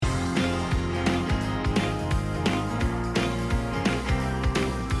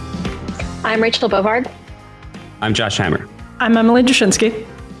I'm Rachel Bovard. I'm Josh Hammer. I'm Emily Jashinsky.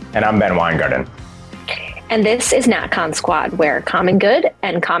 And I'm Ben Weingarten. And this is NatCon Squad, where common good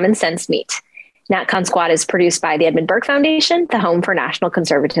and common sense meet. NatCon Squad is produced by the Edmund Burke Foundation, the home for national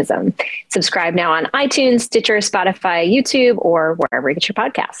conservatism. Subscribe now on iTunes, Stitcher, Spotify, YouTube, or wherever you get your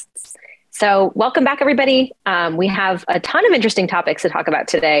podcasts. So welcome back, everybody. We have a ton of interesting topics to talk about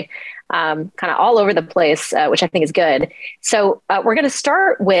today, kind of all over the place, which I think is good. So we're going to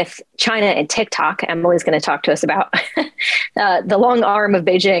start with China and TikTok. Emily's going to talk to us about the long arm of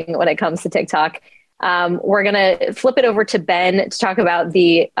Beijing when it comes to TikTok. We're going to flip it over to Ben to talk about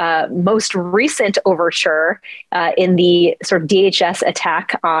the most recent overture in the sort of DHS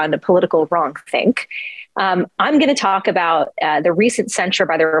attack on political wrongthink. I'm going to talk about the recent censure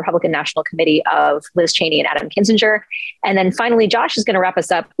by the Republican National Committee of Liz Cheney and Adam Kinzinger. And then finally, Josh is going to wrap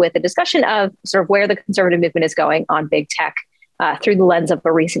us up with a discussion of sort of where the conservative movement is going on big tech through the lens of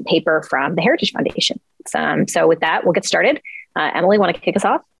a recent paper from the Heritage Foundation. So with that, we'll get started. Emily, want to kick us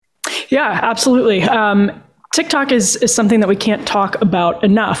off? Yeah, absolutely. TikTok is something that we can't talk about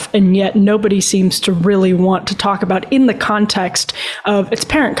enough, and yet nobody seems to really want to talk about in the context of its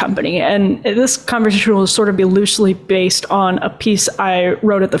parent company. And this conversation will sort of be loosely based on a piece I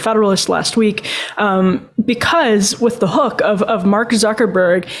wrote at The Federalist last week, because with the hook of Mark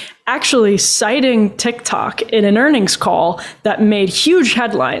Zuckerberg actually citing TikTok in an earnings call that made huge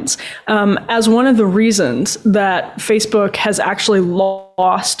headlines as one of the reasons that Facebook has actually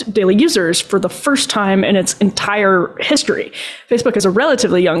lost daily users for the first time in its entire history. Facebook is a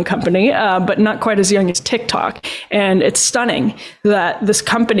relatively young company, but not quite as young as TikTok. And it's stunning that this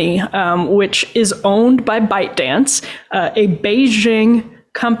company, which is owned by ByteDance, a Beijing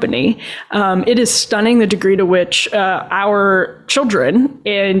company, it is stunning the degree to which our children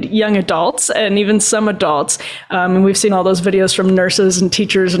and young adults and even some adults, and we've seen all those videos from nurses and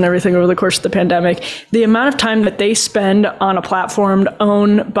teachers and everything over the course of the pandemic, the amount of time that they spend on a platform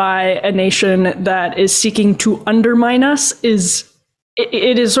owned by a nation that is seeking to undermine us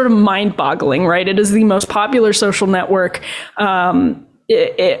it is sort of mind-boggling, right? It is the most popular social network.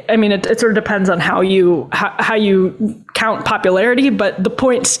 It sort of depends on how you count popularity, but the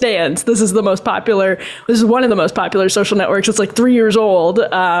point stands. This is one of the most popular social networks. It's like 3 years old,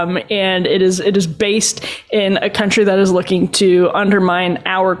 and it is based in a country that is looking to undermine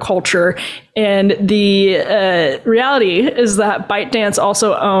our culture. And the reality is that ByteDance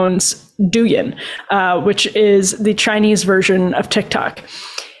also owns Douyin, which is the Chinese version of TikTok.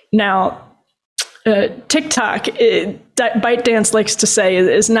 Now, TikTok, ByteDance likes to say,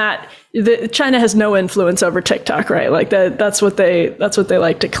 is not China has no influence over TikTok, right? Like that's what they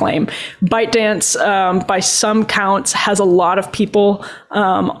like to claim. ByteDance, by some counts, has a lot of people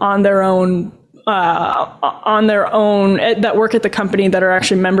on their own that work at the company that are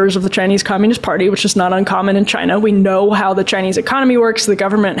actually members of the Chinese Communist Party, which is not uncommon in China. We know how the Chinese economy works. The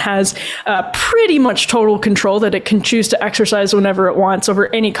government has pretty much total control that it can choose to exercise whenever it wants over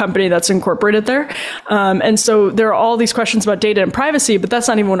any company that's incorporated there. And so there are all these questions about data and privacy, but that's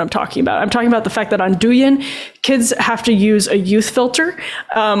not even what I'm talking about. I'm talking about the fact that on Douyin, kids have to use a youth filter,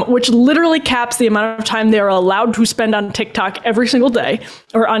 which literally caps the amount of time they are allowed to spend on TikTok every single day,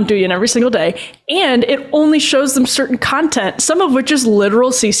 or on Douyin every single day. And it only shows them certain content, some of which is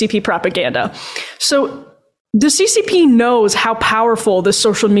literal CCP propaganda. So the CCP knows how powerful this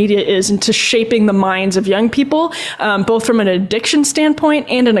social media is into shaping the minds of young people, both from an addiction standpoint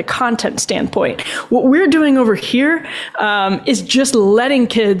and in a content standpoint. What we're doing over here is just letting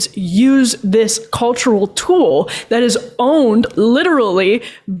kids use this cultural tool that is owned literally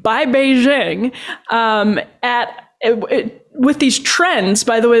by Beijing with these trends,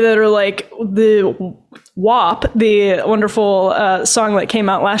 by the way, that are like the WAP, the wonderful song that came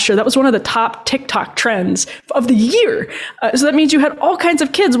out last year. That was one of the top TikTok trends of the year. So that means you had all kinds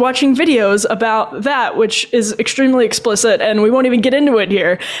of kids watching videos about that, which is extremely explicit, and we won't even get into it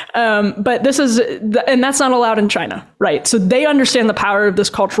here. But and that's not allowed in China, right? So they understand the power of this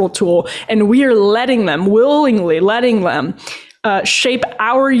cultural tool, and we are willingly letting them shape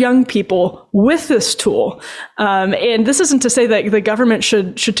our young people with this tool. And this isn't to say that the government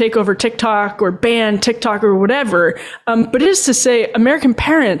should take over TikTok or ban TikTok or whatever, but it is to say, American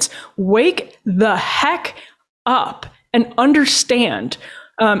parents, wake the heck up and understand,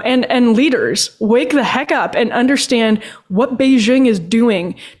 and leaders, wake the heck up and understand what Beijing is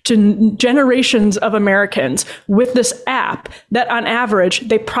doing to generations of Americans with this app that on average,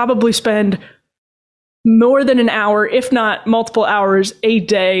 they probably spend more than an hour, if not multiple hours a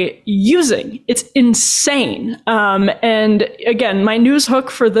day using. It's insane. And again, my news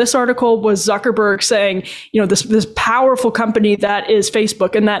hook for this article was Zuckerberg saying, this powerful company that is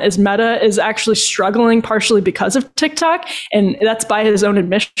Facebook and that is Meta is actually struggling partially because of TikTok. And that's by his own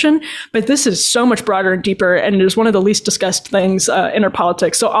admission. But this is so much broader and deeper, and it is one of the least discussed things in our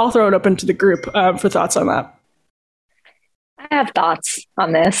politics. So I'll throw it open to the group for thoughts on that. I have thoughts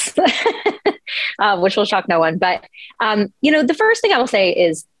on this, which will shock no one. But, the first thing I will say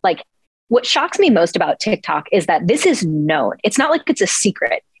is, like, what shocks me most about TikTok is that this is known. It's not like it's a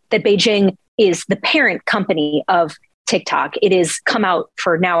secret that Beijing is the parent company of TikTok. It has come out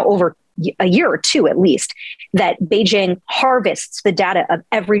for now over a year or two, at least, that Beijing harvests the data of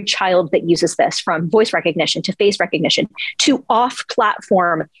every child that uses this, from voice recognition to face recognition to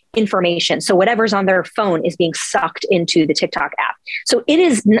off-platform information. So whatever's on their phone is being sucked into the TikTok app. So it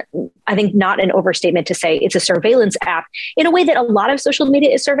is, I think, not an overstatement to say it's a surveillance app in a way that a lot of social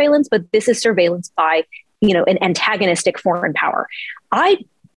media is surveillance, but this is surveillance by, an antagonistic foreign power. I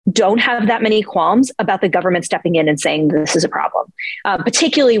don't have that many qualms about the government stepping in and saying this is a problem,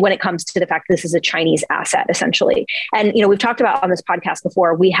 particularly when it comes to the fact that this is a Chinese asset, essentially. And, we've talked about on this podcast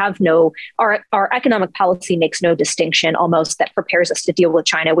before, we have our economic policy makes no distinction almost that prepares us to deal with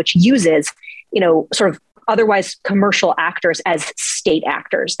China, which uses, sort of otherwise commercial actors as state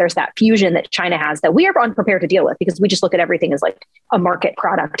actors. There's that fusion that China has that we are unprepared to deal with because we just look at everything as like a market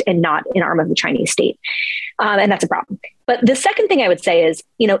product and not an arm of the Chinese state. And that's a problem. But the second thing I would say is,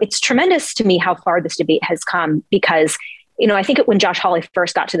 it's tremendous to me how far this debate has come because, I think when Josh Hawley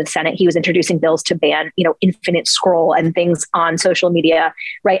first got to the Senate, he was introducing bills to ban, infinite scroll and things on social media,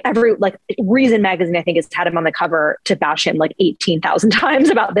 right? Reason magazine, I think, has had him on the cover to bash him like 18,000 times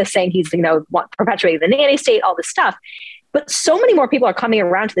about this, saying he's, perpetuating the nanny state, all this stuff. But so many more people are coming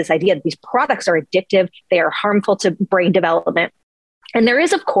around to this idea that these products are addictive. They are harmful to brain development. And there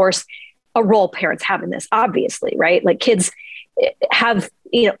is, of course, a role parents have in this, obviously, right? Like kids have,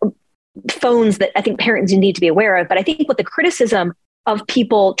 phones that I think parents need to be aware of. But I think what the criticism of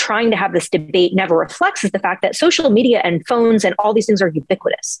people trying to have this debate never reflects is the fact that social media and phones and all these things are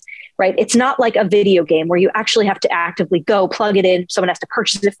ubiquitous, right? It's not like a video game where you actually have to actively go plug it in. Someone has to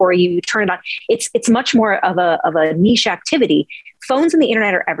purchase it for you. You turn it on. It's much more of a niche activity. Phones and the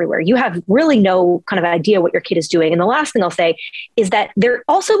internet are everywhere. You have really no kind of idea what your kid is doing. And the last thing I'll say is that there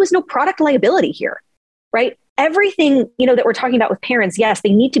also is no product liability here, right? Everything, that we're talking about with parents, yes,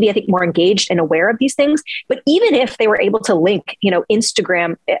 they need to be, I think, more engaged and aware of these things. But even if they were able to link,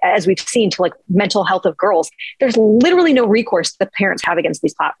 Instagram, as we've seen, to like mental health of girls, there's literally no recourse that parents have against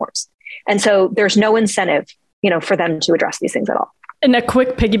these platforms. And so there's no incentive, for them to address these things at all. And a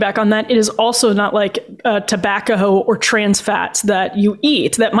quick piggyback on that, it is also not like tobacco or trans fats that you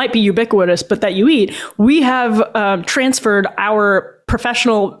eat that might be ubiquitous, but that you eat. We have transferred our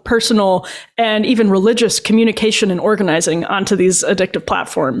professional, personal, and even religious communication and organizing onto these addictive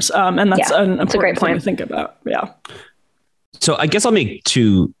platforms. And that's an important thing to think about. Yeah. So I guess I'll make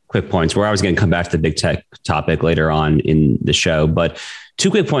two quick points where I was going to come back to the big tech topic later on in the show, but two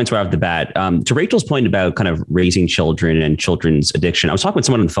quick points right off the bat. To Rachel's point about kind of raising children and children's addiction, I was talking with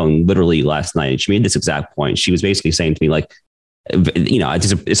someone on the phone literally last night, and she made this exact point. She was basically saying to me, like,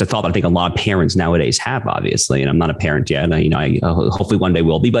 it's a thought that I think a lot of parents nowadays have, obviously, and I'm not a parent yet. I hopefully one day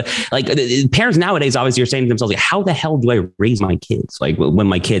will be, but like parents nowadays, obviously, are saying to themselves, like, how the hell do I raise my kids? Like when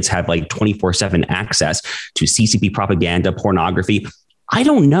my kids have like 24/7 access to CCP propaganda, pornography. I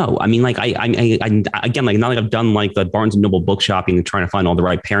don't know. I mean, like, I again, like, not like I've done like the Barnes and Noble book shopping and trying to find all the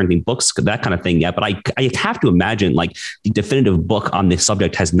right parenting books, that kind of thing yet. But I have to imagine like the definitive book on this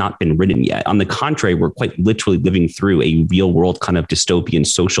subject has not been written yet. On the contrary, we're quite literally living through a real world kind of dystopian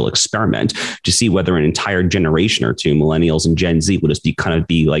social experiment to see whether an entire generation or two, millennials and Gen Z, will just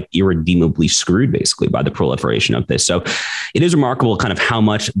be like irredeemably screwed basically by the proliferation of this. So it is remarkable kind of how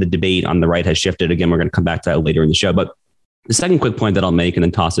much the debate on the right has shifted. Again, we're going to come back to that later in the show, but the second quick point that I'll make and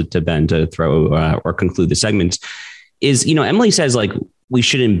then toss it to Ben to throw or conclude the segment is, Emily says like we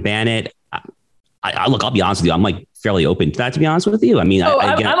shouldn't ban it. Look, I'll be honest with you. I'm like fairly open to that, to be honest with you. I mean,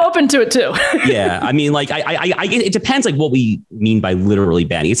 I'm open to it too. Yeah. I mean, like it depends like what we mean by literally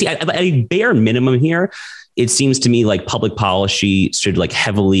banning. You see, at a bare minimum here, it seems to me like public policy should like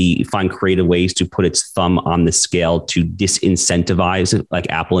heavily find creative ways to put its thumb on the scale to disincentivize like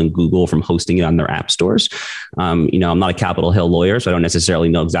Apple and Google from hosting it on their app stores. I'm not a Capitol Hill lawyer, so I don't necessarily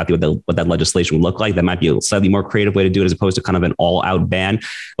know exactly what that legislation would look like. That might be a slightly more creative way to do it as opposed to kind of an all out ban,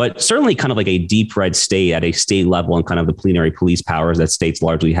 but certainly kind of like a deep red state at a state level and kind of the plenary police powers that states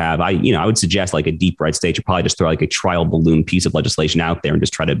largely have. I would suggest like a deep red state should probably just throw like a trial balloon piece of legislation out there and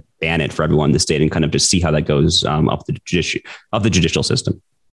just try to ban it for everyone in the state and kind of just see how that goes up the judicial system.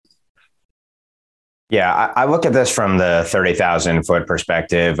 Yeah, I look at this from the 30,000 foot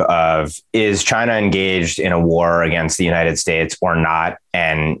perspective of, is China engaged in a war against the United States or not?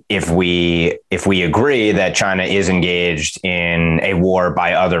 And if we agree that China is engaged in a war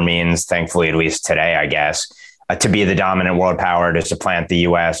by other means, thankfully, at least today, I guess, to be the dominant world power, to supplant the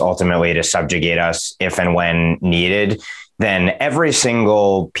US, ultimately to subjugate us if and when needed, then every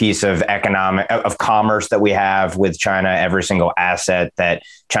single piece of commerce that we have with China, every single asset that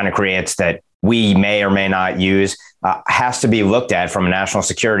China creates that we may or may not use has to be looked at from a national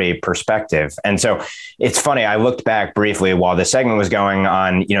security perspective. And so it's funny, I looked back briefly while the segment was going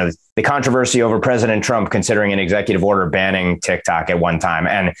on, the controversy over President Trump considering an executive order banning TikTok at one time.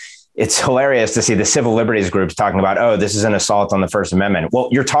 And it's hilarious to see the civil liberties groups talking about, oh, this is an assault on the First Amendment. Well,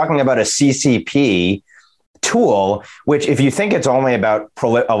 you're talking about a CCP tool, which if you think it's only about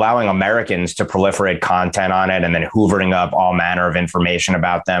allowing Americans to proliferate content on it and then hoovering up all manner of information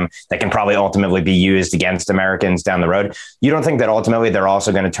about them that can probably ultimately be used against Americans down the road, you don't think that ultimately they're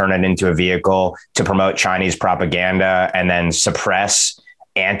also going to turn it into a vehicle to promote Chinese propaganda and then suppress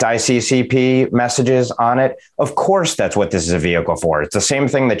anti-CCP messages on it? Of course, that's what this is a vehicle for. It's the same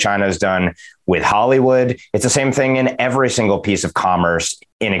thing that China has done with Hollywood. It's the same thing in every single piece of commerce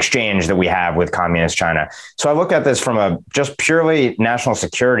in exchange that we have with communist China. So I look at this from a just purely national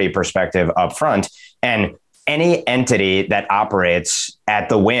security perspective up front, and any entity that operates at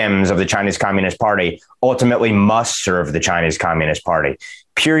the whims of the Chinese Communist Party ultimately must serve the Chinese Communist Party.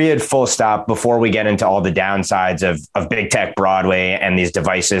 Period, full stop, before we get into all the downsides of big tech broadly and these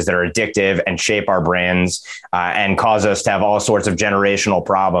devices that are addictive and shape our brains and cause us to have all sorts of generational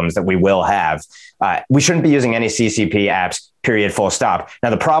problems that we will have. We shouldn't be using any CCP apps, period, full stop.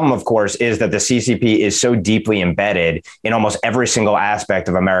 Now, the problem, of course, is that the CCP is so deeply embedded in almost every single aspect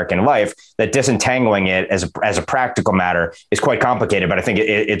of American life that disentangling it as a practical matter is quite complicated. But I think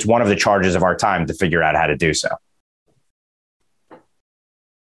it's one of the charges of our time to figure out how to do so.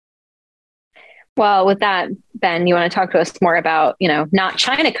 Well, with that, Ben, you want to talk to us more about, not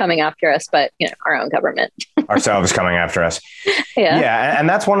China coming after us, but, our own government. Ourselves coming after us. Yeah. And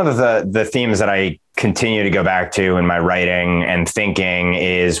that's one of the themes that I continue to go back to in my writing and thinking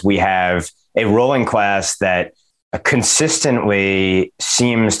is we have a ruling class that consistently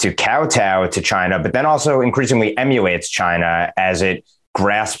seems to kowtow to China, but then also increasingly emulates China as it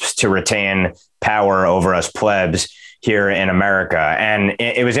grasps to retain power over us plebs here in America. And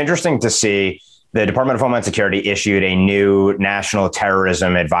it was interesting to see the Department of Homeland Security issued a new national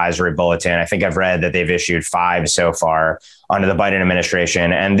terrorism advisory bulletin. I think I've read that they've issued 5 so far under the Biden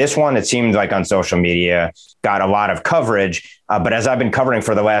administration. And this one, it seemed like on social media, got a lot of coverage. But as I've been covering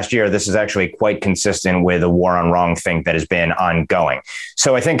for the last year, this is actually quite consistent with a war on wrongthink that has been ongoing.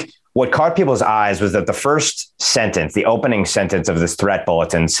 So I think what caught people's eyes was that the first sentence, the opening sentence of this threat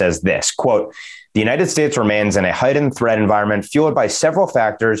bulletin says this, quote, "The United States remains in a heightened threat environment fueled by several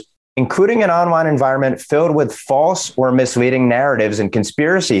factors, including an online environment filled with false or misleading narratives and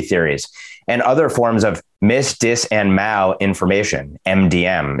conspiracy theories and other forms of mis, dis, and mal information."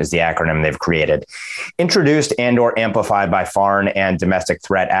 MDM is the acronym they've created, introduced and or amplified by foreign and domestic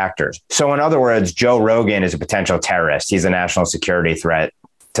threat actors. So in other words, Joe Rogan is a potential terrorist. He's a national security threat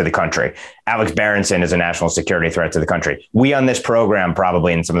to the country. Alex Berenson is a national security threat to the country. We on this program,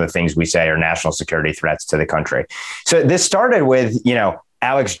 probably in some of the things we say, are national security threats to the country. So this started with,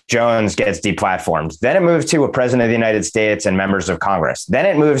 Alex Jones gets deplatformed. Then it moves to a president of the United States and members of Congress. Then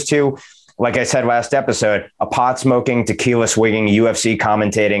it moves to, like I said last episode, a pot smoking, tequila swigging, UFC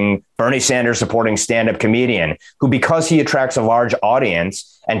commentating, Bernie Sanders supporting stand-up comedian who, because he attracts a large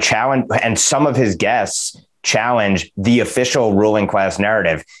audience and some of his guests challenge the official ruling class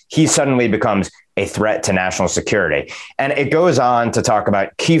narrative, he suddenly becomes a threat to national security. And it goes on to talk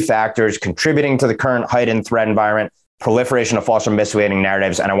about key factors contributing to the current heightened threat environment, proliferation of false or misleading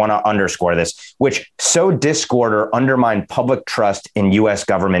narratives, and I want to underscore this, which sow discord or undermine public trust in U.S.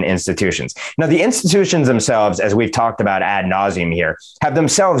 government institutions. Now, the institutions themselves, as we've talked about ad nauseum here, have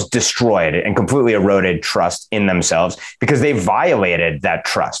themselves destroyed and completely eroded trust in themselves because they violated that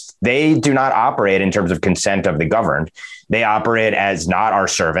trust. They do not operate in terms of consent of the governed. They operate as not our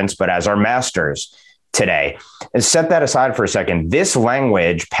servants, but as our masters. today. And set that aside for a second. This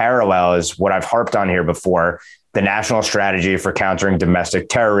language parallels what I've harped on here before, the National Strategy for Countering Domestic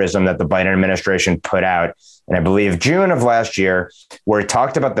Terrorism that the Biden administration put out in, I believe, June of last year, where it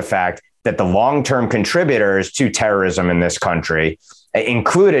talked about the fact that the long-term contributors to terrorism in this country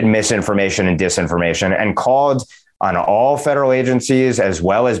included misinformation and disinformation, and called on all federal agencies, as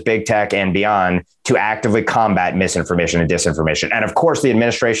well as big tech and beyond, to actively combat misinformation and disinformation. And of course, the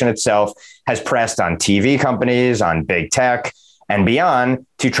administration itself has pressed on TV companies, on big tech and beyond,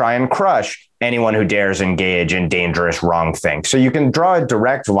 to try and crush anyone who dares engage in dangerous wrongthink. So you can draw a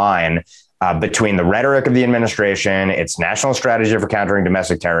direct line between the rhetoric of the administration, its national strategy for countering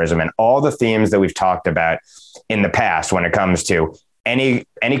domestic terrorism, and all the themes that we've talked about in the past when it comes to any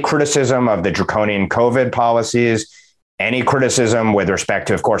criticism of the draconian COVID policies, any criticism with respect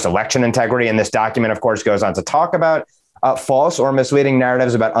to, of course, election integrity. And this document, of course, goes on to talk about false or misleading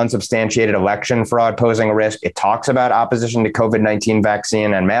narratives about unsubstantiated election fraud posing a risk. It talks about opposition to COVID-19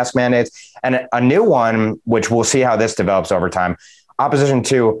 vaccine and mask mandates. And a new one, which we'll see how this develops over time, opposition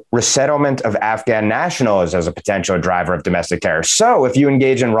to resettlement of Afghan nationals as a potential driver of domestic terror. So if you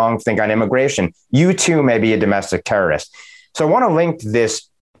engage in wrongthink on immigration, you too may be a domestic terrorist. So I want to link this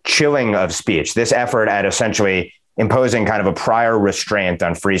chilling of speech, this effort at essentially imposing kind of a prior restraint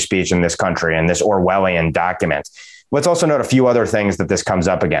on free speech in this country and this Orwellian document. Let's also note a few other things that this comes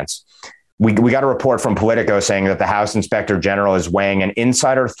up against. We got a report from Politico saying that the House Inspector General is weighing an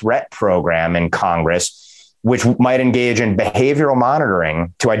insider threat program in Congress, which might engage in behavioral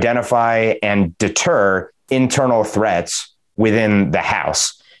monitoring to identify and deter internal threats within the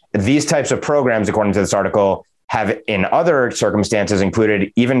House. These types of programs, according to this article, have in other circumstances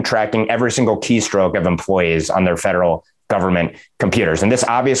included even tracking every single keystroke of employees on their federal government computers. And this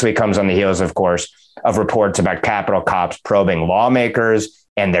obviously comes on the heels, of course, of reports about Capitol cops probing lawmakers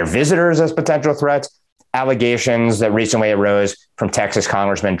and their visitors as potential threats, allegations that recently arose from Texas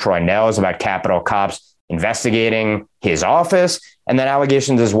Congressman Troy Nehls about Capitol cops investigating his office, and then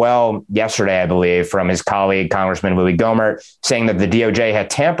allegations as well yesterday, I believe, from his colleague, Congressman Louie Gohmert, saying that the DOJ had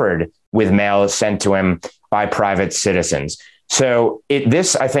tampered with mail sent to him by private citizens. So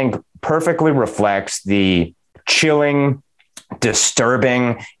this, I think, perfectly reflects the chilling,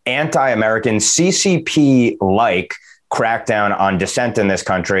 disturbing, anti-American CCP-like crackdown on dissent in this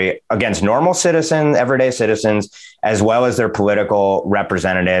country against normal citizens, everyday citizens, as well as their political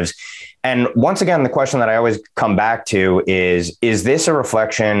representatives. And once again, the question that I always come back to is this a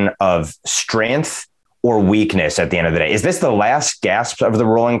reflection of strength or weakness at the end of the day? Is this the last gasp of the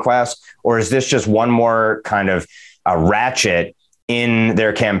ruling class, or is this just one more kind of a ratchet in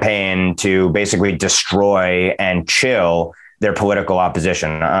their campaign to basically destroy and chill their political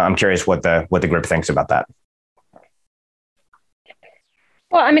opposition? I'm curious what the group thinks about that.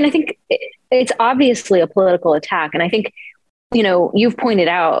 Well, I mean, I think it's obviously a political attack. And I think, you've pointed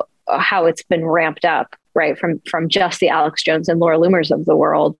out how it's been ramped up, right? From just the Alex Jones and Laura Loomers of the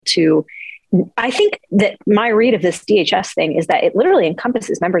world to, I think that my read of this DHS thing is that it literally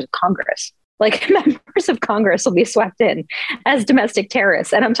encompasses members of Congress. Like, members of Congress will be swept in as domestic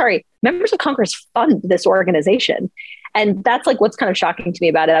terrorists. And I'm sorry, members of Congress fund this organization. And that's like what's kind of shocking to me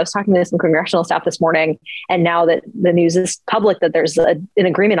about it. I was talking to some congressional staff this morning, and now that the news is public that there's an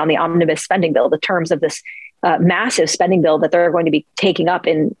agreement on the omnibus spending bill, the terms of this massive spending bill that they're going to be taking up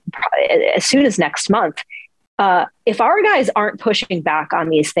in as soon as next month. If our guys aren't pushing back on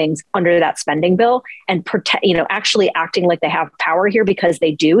these things under that spending bill and actually acting like they have power here, because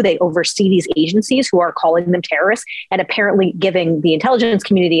they oversee these agencies who are calling them terrorists and apparently giving the intelligence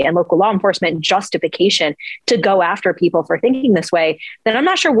community and local law enforcement justification to go after people for thinking this way, then I'm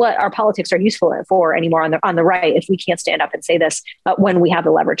not sure what our politics are useful for anymore on the right if we can't stand up and say this when we have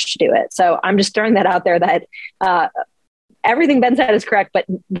the leverage to do it. So I'm just throwing that out there that everything Ben said is correct, but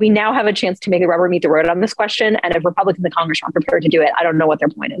we now have a chance to make the rubber meet the road on this question. And if Republicans in Congress aren't prepared to do it, I don't know what their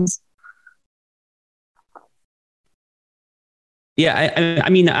point is. Yeah, I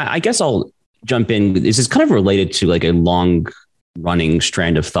mean, I guess I'll jump in. This is kind of related to like a long running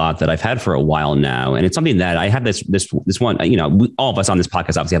strand of thought that I've had for a while now. And it's something that I have this one, all of us on this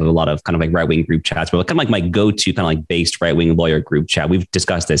podcast obviously have a lot of kind of like right-wing group chats, but kind of like my go-to kind of like based right-wing lawyer group chat. We've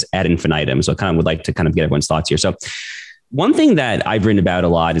discussed this ad infinitum. So I kind of would like to kind of get everyone's thoughts here. So one thing that I've written about a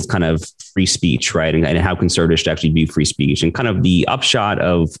lot is kind of free speech, right? And how conservatives should actually view free speech, and kind of the upshot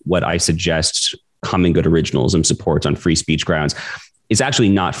of what I suggest Common Good Originalism supports on free speech grounds is actually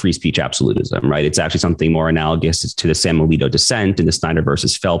not free speech absolutism, right? It's actually something more analogous to the San Alito dissent in the Snyder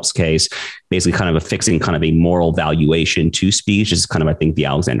versus Phelps case, basically kind of affixing kind of a moral valuation to speech. This is kind of, I think, the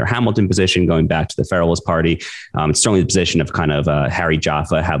Alexander Hamilton position going back to the Federalist Party. It's certainly the position of kind of Harry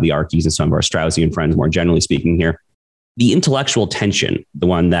Jaffa, Hadley Arkes, and some of our Straussian friends, more generally speaking here. The intellectual tension, the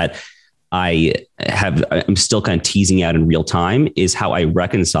one that I'm still kind of teasing out in real time, is how I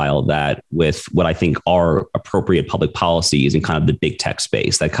reconcile that with what I think are appropriate public policies in kind of the big tech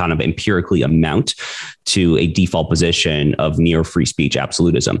space that kind of empirically amount to a default position of near free speech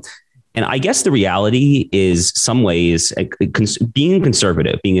absolutism. And I guess the reality is, some ways, being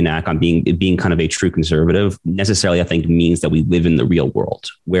conservative, being an icon, being kind of a true conservative necessarily, I think, means that we live in the real world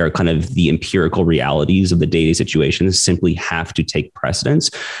where kind of the empirical realities of the day-to-day situations simply have to take precedence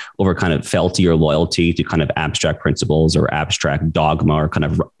over kind of fealty or loyalty to kind of abstract principles or abstract dogma or kind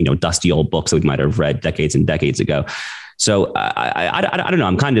of, dusty old books that we might have read decades and decades ago. So I don't know.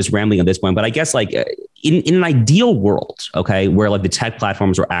 I'm kind of just rambling at this point, but I guess like in an ideal world, okay, where like the tech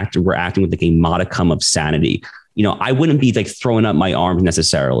platforms were acting with like a modicum of sanity, I wouldn't be like throwing up my arms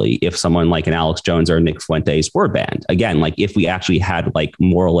necessarily if someone like an Alex Jones or Nick Fuentes were banned. Again, like if we actually had like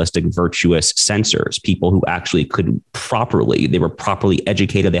moralistic, virtuous censors, people who actually they were properly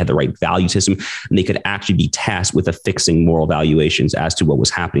educated, they had the right value system, and they could actually be tasked with affixing moral valuations as to what was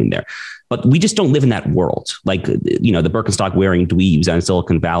happening there. But we just don't live in that world. Like, the Birkenstock wearing dweebs out in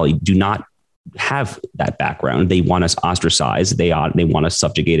Silicon Valley do not have that background. They want us ostracized. They want us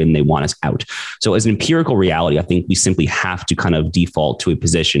subjugated, and they want us out. So as an empirical reality, I think we simply have to kind of default to a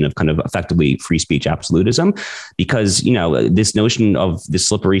position of kind of effectively free speech absolutism, because, this notion of the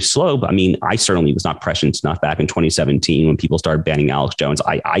slippery slope, I mean, I certainly was not prescient enough back in 2017 when people started banning Alex Jones.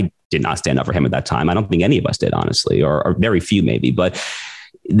 I did not stand up for him at that time. I don't think any of us did, honestly, or very few maybe. But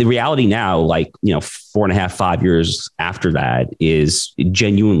the reality now, 4.5, 5 years after that, is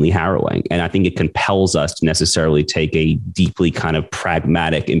genuinely harrowing. And I think it compels us to necessarily take a deeply kind of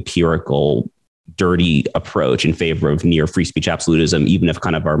pragmatic, empirical, dirty approach in favor of near free speech absolutism, even if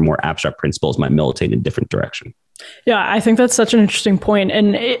kind of our more abstract principles might militate in a different direction. Yeah, I think that's such an interesting point.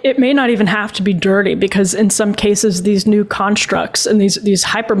 And it may not even have to be dirty, because in some cases, these new constructs and these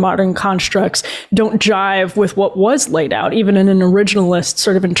hypermodern constructs don't jive with what was laid out, even in an originalist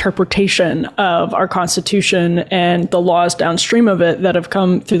sort of interpretation of our Constitution and the laws downstream of it that have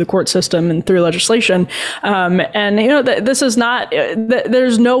come through the court system and through legislation. This is not,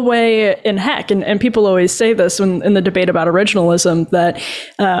 there's no way in heck, and people always say this in the debate about originalism, that,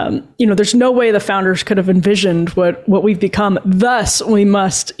 there's no way the founders could have envisioned what we've become. Thus, we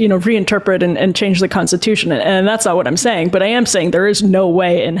must, reinterpret and change the Constitution. And that's not what I'm saying. But I am saying there is no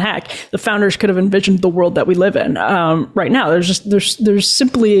way in heck the founders could have envisioned the world that we live in right now. There's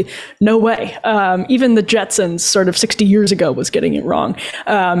simply no way. Even the Jetsons sort of 60 years ago was getting it wrong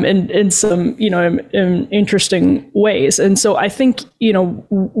in some, in interesting ways. And so I think,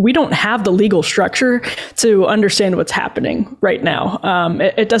 we don't have the legal structure to understand what's happening right now.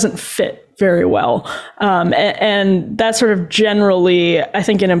 It doesn't fit very well. And that's sort of generally, I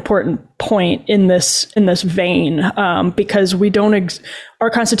think, an important point in this vein, because our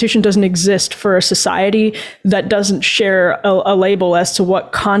Constitution doesn't exist for a society that doesn't share a label as to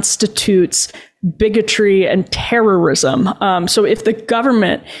what constitutes bigotry and terrorism. So if the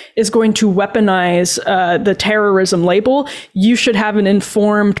government is going to weaponize the terrorism label, you should have an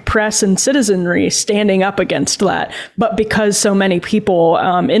informed press and citizenry standing up against that. But because so many people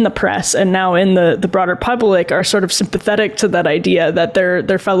in the press and now in the broader public are sort of sympathetic to that idea that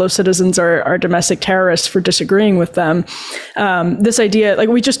their fellow citizens are domestic terrorists for disagreeing with them, this idea,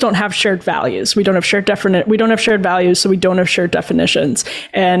 we just don't have shared values. We don't have shared values, so we don't have shared definitions.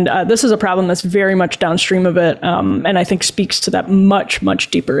 And this is a problem that's very much downstream of it, and I think speaks to that much,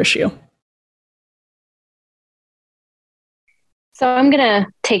 much deeper issue. So I'm going to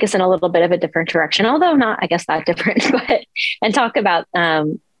take us in a little bit of a different direction, although not, I guess, that different, and talk about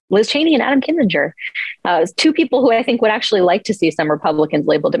Liz Cheney and Adam Kinzinger, two people who I think would actually like to see some Republicans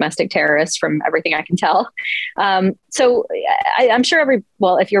labeled domestic terrorists, from everything I can tell. So I'm sure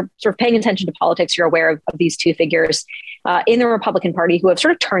if you're sort of paying attention to politics, you're aware of these two figures in the Republican Party who have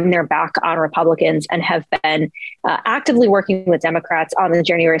sort of turned their back on Republicans and have been actively working with Democrats on the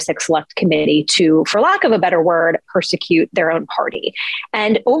January 6th Select Committee to, for lack of a better word, persecute their own party.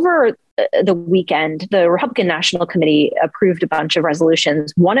 And over the weekend, the Republican National Committee approved a bunch of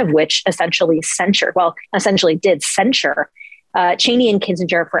resolutions, one of which essentially did censure Cheney and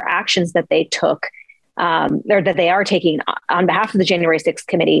Kinzinger for actions that they took or that they are taking on behalf of the January 6th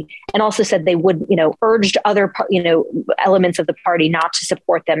committee, and also said they would, urged other, elements of the party not to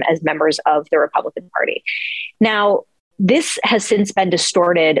support them as members of the Republican Party. Now, this has since been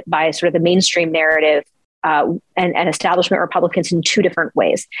distorted by sort of the mainstream narrative and establishment Republicans in two different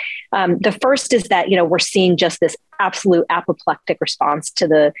ways. The first is that, we're seeing just this absolute apoplectic response to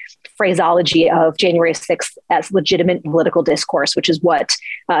the phraseology of January 6th as legitimate political discourse, which is what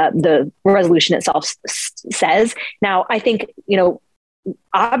the resolution itself says. Now, I think,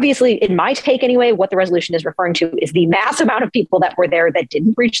 obviously, in my take anyway, what the resolution is referring to is the mass amount of people that were there that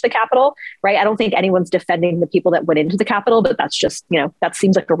didn't breach the Capitol, right? I don't think anyone's defending the people that went into the Capitol, but that's just, that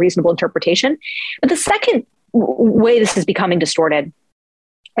seems like a reasonable interpretation. But the second way this is becoming distorted,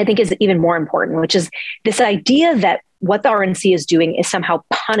 I think, is even more important, which is this idea that what the RNC is doing is somehow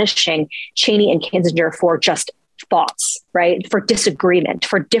punishing Cheney and Kinzinger for just thoughts, right? For disagreement,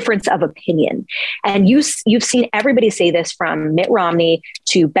 for difference of opinion. And you've seen everybody say this, from Mitt Romney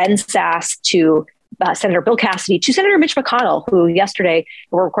to Ben Sasse to Senator Bill Cassidy to Senator Mitch McConnell, who yesterday,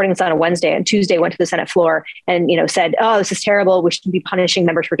 we're recording this on a Wednesday, and Tuesday went to the Senate floor and said, "Oh, this is terrible. We should be punishing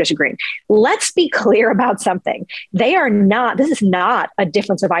members for disagreeing." Let's be clear about something. This is not a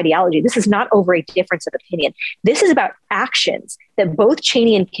difference of ideology. This is not over a difference of opinion. This is about actions that both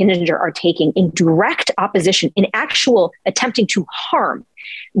Cheney and Kinzinger are taking in direct opposition, in actual attempting to harm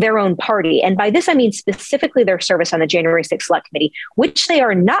their own party. And by this, I mean specifically their service on the January 6th Select Committee, which they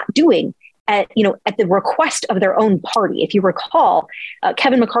are not doing at the request of their own party. If you recall,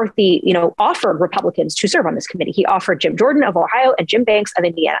 Kevin McCarthy, offered Republicans to serve on this committee. He offered Jim Jordan of Ohio and Jim Banks of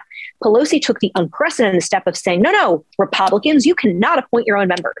Indiana. Pelosi took the unprecedented step of saying, no, Republicans, you cannot appoint your own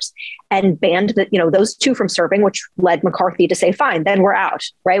members, and banned those two from serving, which led McCarthy to say, fine, then we're out,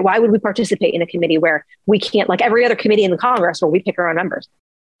 right? Why would we participate in a committee where we can't, like every other committee in the Congress, where we pick our own members?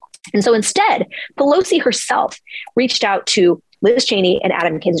 And so instead, Pelosi herself reached out to Liz Cheney and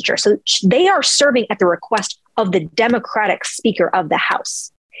Adam Kinzinger. So they are serving at the request of the Democratic Speaker of the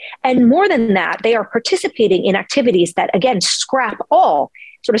House. And more than that, they are participating in activities that, again, scrap all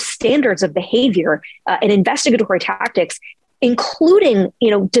sort of standards of behavior and investigatory tactics, including,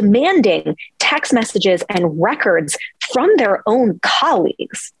 demanding text messages and records from their own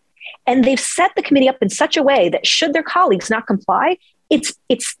colleagues. And they've set the committee up in such a way that, should their colleagues not comply,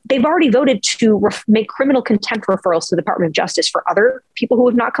 they've already voted to make criminal contempt referrals to the Department of Justice for other people who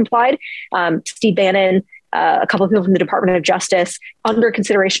have not complied. Steve Bannon, a couple of people from the Department of Justice, under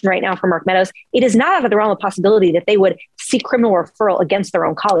consideration right now for Mark Meadows. It is not out of the realm of possibility that they would seek criminal referral against their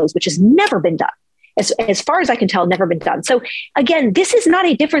own colleagues, which has never been done. As far as I can tell, never been done. So again, this is not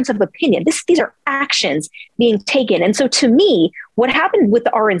a difference of opinion. These are actions being taken. And so to me, what happened with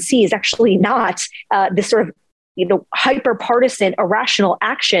the RNC is actually not this sort of hyper partisan, irrational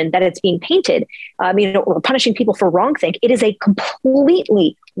action that it's being painted, or punishing people for wrongthink. It is a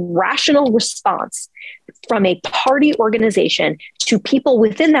completely rational response from a party organization to people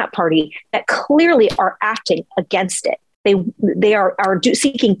within that party that clearly are acting against it. They are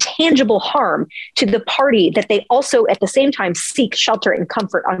seeking tangible harm to the party that they also at the same time seek shelter and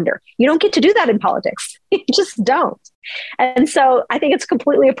comfort under. You don't get to do that in politics. You just don't. And so I think it's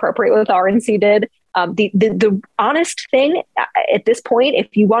completely appropriate what the RNC did. The honest thing at this point,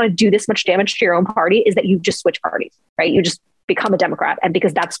 if you want to do this much damage to your own party, is that you just switch parties, right? You just become a Democrat, and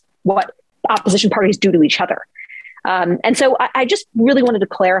because that's what opposition parties do to each other. And so I just really wanted to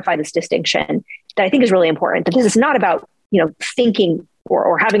clarify this distinction that I think is really important, that this is not about, thinking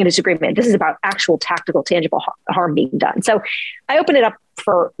or having a disagreement. This is about actual tactical, tangible harm being done. So I open it up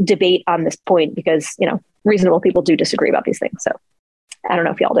for debate on this point because, reasonable people do disagree about these things. So I don't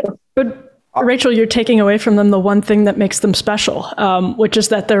know if y'all do. But Rachel, you're taking away from them the one thing that makes them special, which is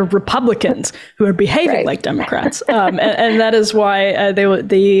that they're Republicans who are behaving like Democrats, and that is why they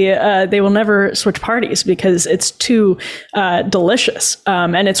will never switch parties, because it's too delicious,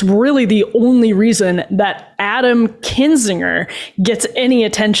 and it's really the only reason that Adam Kinzinger gets any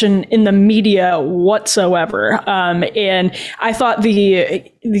attention in the media whatsoever. And I thought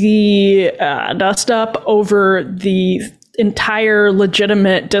the dust up over the entire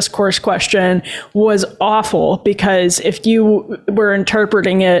legitimate discourse question was awful, because if you were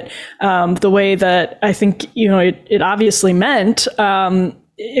interpreting it the way that I think it obviously meant,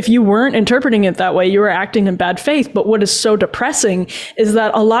 if you weren't interpreting it that way, you were acting in bad faith. But what is so depressing is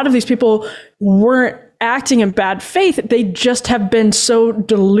that a lot of these people weren't acting in bad faith. They just have been so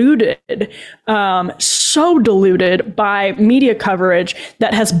deluded by media coverage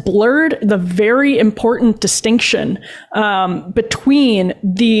that has blurred the very important distinction between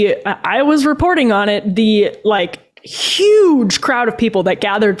I was reporting on it, the huge crowd of people that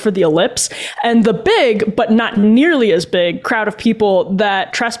gathered for the ellipse, and the big, but not nearly as big, crowd of people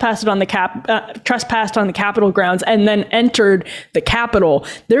that trespassed on the Capitol grounds and then entered the Capitol.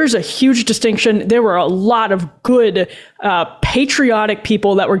 There's a huge distinction. There were a lot of good, patriotic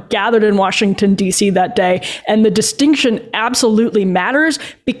people that were gathered in Washington, D.C. that day, and the distinction absolutely matters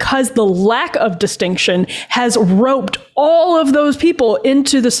because the lack of distinction has roped all of those people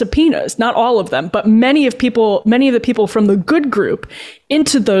into the subpoenas. Not all of them, but many of the people from the good group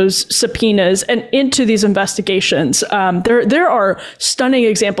into those subpoenas and into these investigations. There are stunning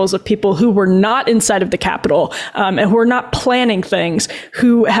examples of people who were not inside of the Capitol and who are not planning things,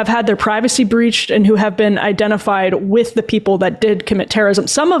 who have had their privacy breached and who have been identified with the people that did commit terrorism.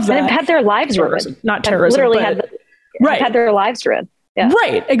 Some of them have had their lives ruined. Not terrorism, literally but, had their lives ruined. Yeah.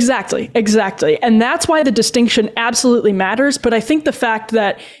 Right, exactly. And that's why the distinction absolutely matters. But I think the fact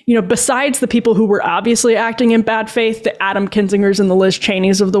that, besides the people who were obviously acting in bad faith, the Adam Kinzingers and the Liz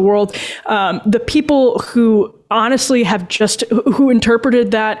Cheneys of the world, the people who honestly who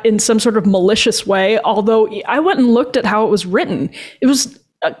interpreted that in some sort of malicious way, although I went and looked at how it was written, it was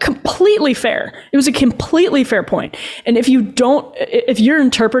completely fair. It was a completely fair point. And if you're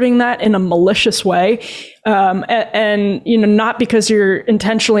interpreting that in a malicious way, and not because you're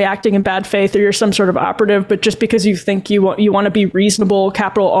intentionally acting in bad faith or you're some sort of operative, but just because you think you want to be reasonable,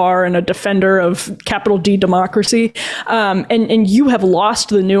 capital R, and a defender of capital D democracy, and you have lost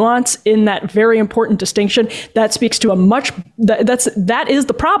the nuance in that very important distinction, that speaks to that is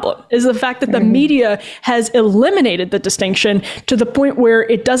the problem, is the fact that the media has eliminated the distinction to the point where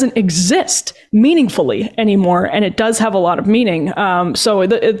it doesn't exist meaningfully anymore, and it does have a lot of meaning. So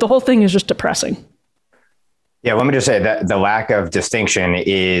the whole thing is just depressing. Yeah, let me just say that the lack of distinction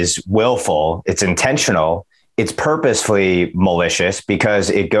is willful. It's intentional. It's purposefully malicious because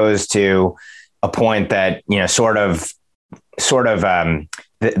it goes to a point that, sort of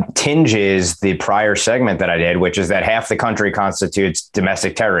tinges the prior segment that I did, which is that half the country constitutes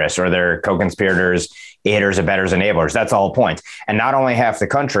domestic terrorists or they're co-conspirators, aiders, abettors, enablers. That's the whole point. And not only half the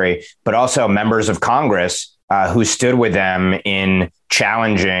country, but also members of Congress who stood with them in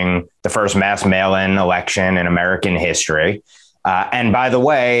challenging the first mass mail-in election in American history. And by the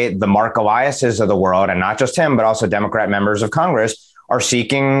way, the Mark Eliases of the world, and not just him, but also Democrat members of Congress, are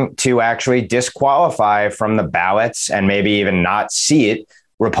seeking to actually disqualify from the ballots and maybe even not see it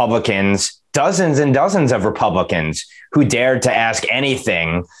Republicans, dozens and dozens of Republicans who dared to ask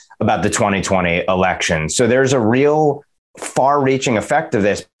anything about the 2020 election. So there's a real far-reaching effect of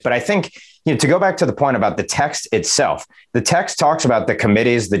this. But I think, to go back to the point about the text itself, the text talks about the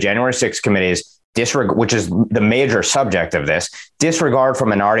committees, the January 6th committees, which is the major subject of this, disregard for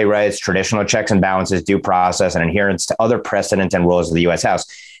minority rights, traditional checks and balances, due process, and adherence to other precedent and rules of the U.S. House.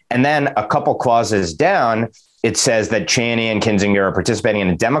 And then a couple clauses down, it says that Cheney and Kinzinger are participating in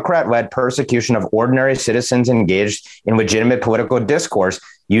a Democrat-led persecution of ordinary citizens engaged in legitimate political discourse,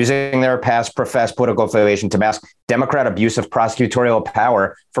 using their past professed political affiliation to mask Democrat abuse of prosecutorial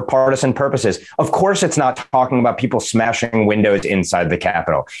power for partisan purposes. Of course, it's not talking about people smashing windows inside the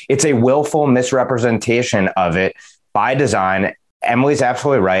Capitol. It's a willful misrepresentation of it by design. Emily's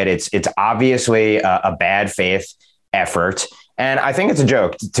absolutely right. It's obviously a bad faith effort. And I think it's a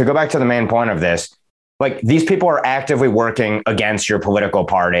joke. To go back to the main point of this, like, these people are actively working against your political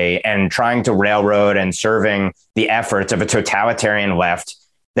party and trying to railroad and serving the efforts of a totalitarian left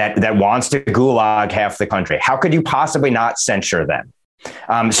that wants to gulag half the country. How could you possibly not censure them?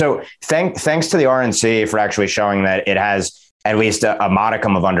 So thanks to the RNC for actually showing that it has at least a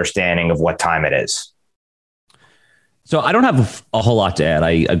modicum of understanding of what time it is. So I don't have a whole lot to add.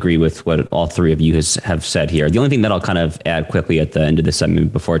 I agree with what all three of you have said here. The only thing that I'll kind of add quickly at the end of this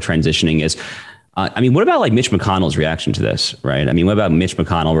segment before transitioning is, what about like Mitch McConnell's reaction to this, right? What about Mitch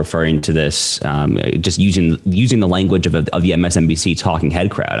McConnell referring to this, just using the language of the MSNBC talking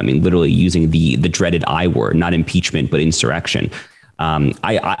head crowd? Literally using the dreaded I word, not impeachment, but insurrection.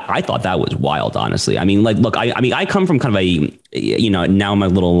 I thought that was wild, honestly. Look, I come from kind of a, now I'm a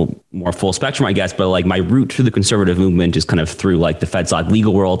little more full spectrum, I guess, but like my route through the conservative movement is kind of through like the FedSoc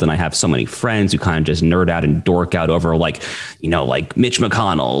legal world. And I have so many friends who kind of just nerd out and dork out over like Mitch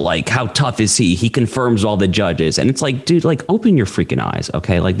McConnell, like how tough is he? He confirms all the judges. And it's like, dude, like open your freaking eyes.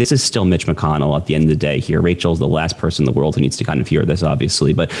 Okay. Like this is still Mitch McConnell at the end of the day here. Rachel's the last person in the world who needs to kind of hear this,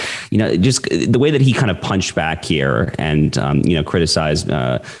 obviously, but just the way that he kind of punched back here and, criticized,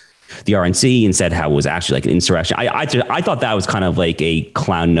 the RNC and said how it was actually like an insurrection. I thought that was kind of like a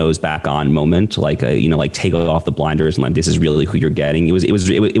clown nose back on moment, like take off the blinders and like this is really who you're getting. It was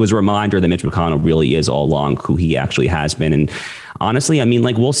a reminder that Mitch McConnell really is all along who he actually has been. And honestly, I mean,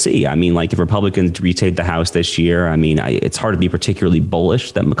 like, we'll see. I mean, like, if Republicans retake the House this year, I mean, it's hard to be particularly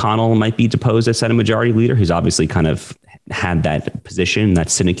bullish that McConnell might be deposed as Senate Majority Leader. He's obviously kind of had that position, that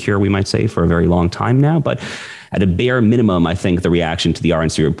sinecure, we might say, for a very long time now. But at a bare minimum, I think the reaction to the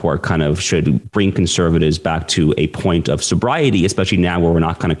RNC report kind of should bring conservatives back to a point of sobriety, especially now where we're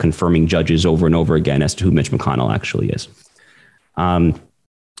not kind of confirming judges over and over again as to who Mitch McConnell actually is.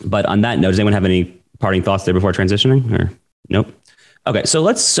 But on that note, does anyone have any parting thoughts there before transitioning? Or nope. Okay, so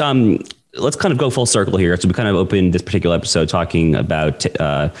let's kind of go full circle here. So we kind of opened this particular episode talking about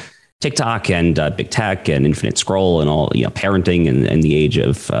TikTok and big tech and infinite scroll and all, parenting and the age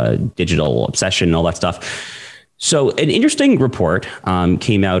of digital obsession and all that stuff. So an interesting report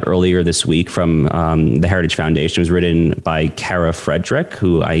came out earlier this week from the Heritage Foundation. It was written by Kara Frederick,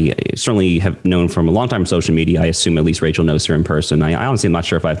 who I certainly have known from a long time on social media. I assume at least Rachel knows her in person. I honestly am not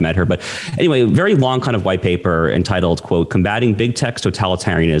sure if I've met her. But anyway, a very long kind of white paper entitled, quote, "Combating Big Tech's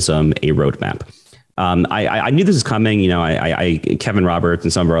Totalitarianism, a Roadmap." I knew this was coming. Kevin Roberts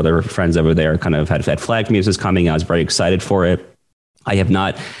and some of our other friends over there kind of had flagged me as this coming. I was very excited for it. I have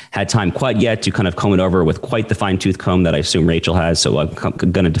not had time quite yet to kind of comb it over with quite the fine tooth comb that I assume Rachel has. So I'm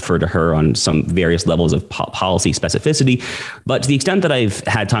going to defer to her on some various levels of policy specificity. But to the extent that I've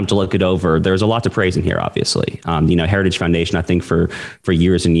had time to look it over, there's a lot to praise in here, obviously. Heritage Foundation, I think for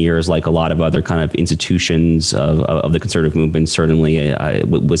years and years, like a lot of other kind of institutions of the conservative movement, certainly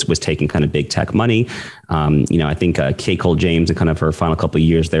was taking kind of big tech money. I think Kay Cole James and kind of her final couple of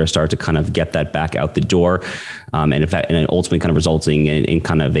years there started to kind of get that back out the door. And in fact, and it ultimately kind of resulting in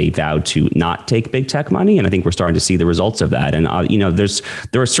kind of a vow to not take big tech money. And I think we're starting to see the results of that. And,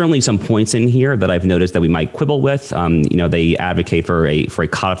 there are certainly some points in here that I've noticed that we might quibble with. They advocate for a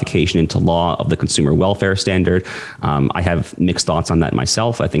codification into law of the consumer welfare standard. I have mixed thoughts on that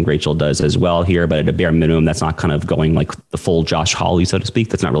myself. I think Rachel does as well here, but at a bare minimum, that's not kind of going like the full Josh Hawley, so to speak.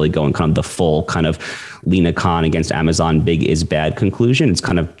 That's not really going kind of the full kind of Lena Khan against Amazon, big is bad conclusion. It's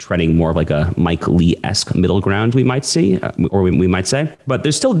kind of treading more of like a Mike Lee-esque middle ground, we might see, or we might say. But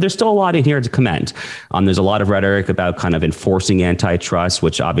there's still a lot in here to commend. There's a lot of rhetoric about kind of enforcing antitrust,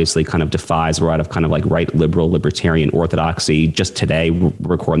 which obviously kind of defies a lot of kind of like right liberal libertarian orthodoxy. Just today, we're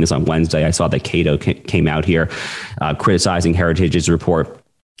recording this on Wednesday, I saw that Cato came out here criticizing Heritage's report.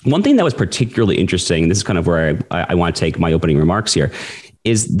 One thing that was particularly interesting, this is kind of where I want to take my opening remarks here,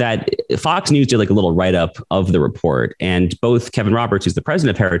 is that Fox News did like a little write-up of the report, and both Kevin Roberts, who's the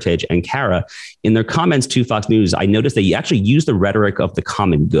president of Heritage, and Kara, in their comments to Fox News, I noticed they actually used the rhetoric of the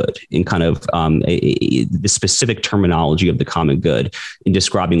common good in kind of the specific terminology of the common good in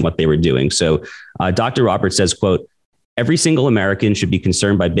describing what they were doing. So Dr. Roberts says, quote, "Every single American should be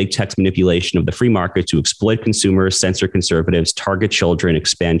concerned by big tech's manipulation of the free market to exploit consumers, censor conservatives, target children,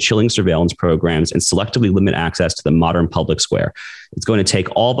 expand chilling surveillance programs, and selectively limit access to the modern public square. It's going to take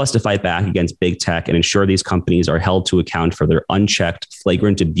all of us to fight back against big tech and ensure these companies are held to account for their unchecked,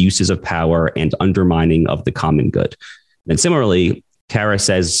 flagrant abuses of power and undermining of the common good." And similarly, Kara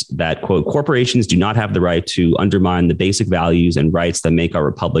says that, quote, "Corporations do not have the right to undermine the basic values and rights that make our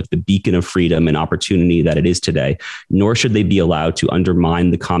republic the beacon of freedom and opportunity that it is today, nor should they be allowed to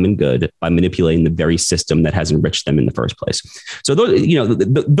undermine the common good by manipulating the very system that has enriched them in the first place." So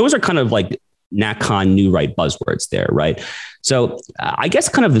those are kind of like NatCon new right buzzwords there, right? So I guess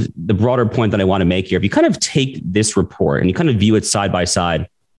kind of the broader point that I want to make here, if you kind of take this report and you kind of view it side by side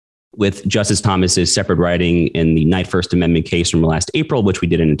with Justice Thomas's separate writing in the Knight First Amendment case from last April, which we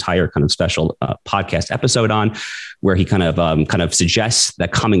did an entire kind of special podcast episode on, where he kind of suggests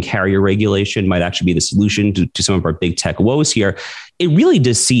that common carrier regulation might actually be the solution to some of our big tech woes here. It really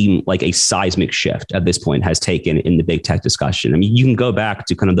does seem like a seismic shift at this point has taken in the big tech discussion. I mean, you can go back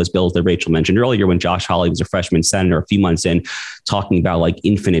to kind of those bills that Rachel mentioned earlier when Josh Hawley was a freshman senator a few months in, talking about like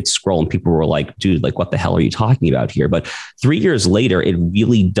infinite scroll, and people were like, dude, like, what the hell are you talking about here? But 3 years later, it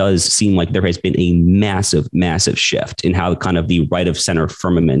really does seem like there has been a massive, massive shift in how kind of the right of center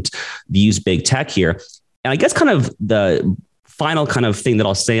firmament views big tech here. And I guess kind of the final kind of thing that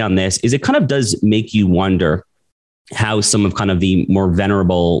I'll say on this is it kind of does make you wonder how some of kind of the more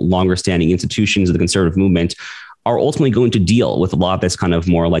venerable, longer standing institutions of the conservative movement are ultimately going to deal with a lot of this kind of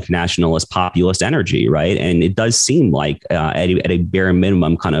more like nationalist, populist energy, right? And it does seem like at a bare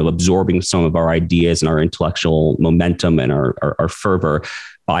minimum, kind of absorbing some of our ideas and our intellectual momentum and our fervor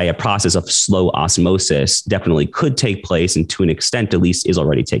by a process of slow osmosis definitely could take place, and to an extent, at least, is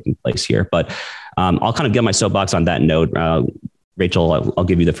already taking place here. But I'll kind of get my soapbox on that note. Rachel, I'll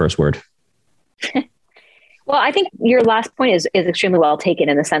give you the first word. Well, I think your last point is extremely well taken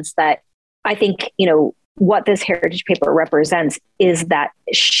in the sense that I think, what this heritage paper represents is that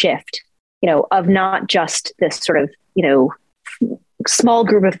shift, of not just this sort of, small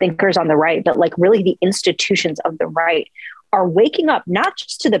group of thinkers on the right, but like really the institutions of the right are waking up, not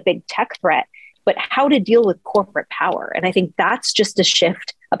just to the big tech threat, but how to deal with corporate power. And I think that's just a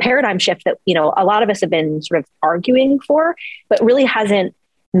shift, a paradigm shift that, you know, a lot of us have been sort of arguing for, but really hasn't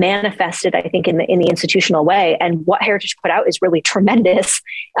manifested, I think, in the institutional way. And what Heritage put out is really tremendous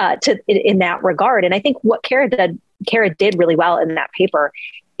in that regard. And I think what Kara did really well in that paper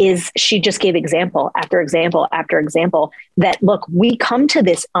is she just gave example after example after example that, look, we come to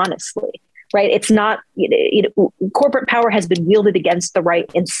this honestly, right? It's not, corporate power has been wielded against the right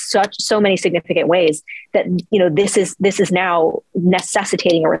in so many significant ways that, you know, this is now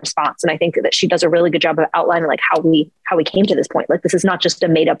necessitating a response. And I think that she does a really good job of outlining like how we came to this point. Like, this is not just a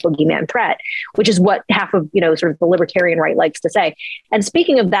made up boogeyman threat, which is what half of, you know, sort of the libertarian right likes to say. And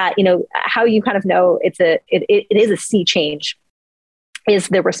speaking of that, you know, how you kind of know it is a sea change is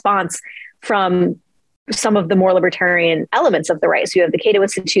the response from some of the more libertarian elements of the right. So you have the Cato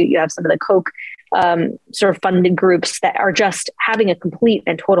Institute, you have some of the Koch sort of funded groups that are just having a complete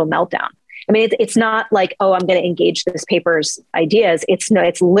and total meltdown. I mean, it's not like, oh, I'm going to engage this paper's ideas. It's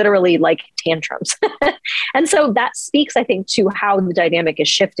literally like tantrums. And so that speaks, I think, to how the dynamic is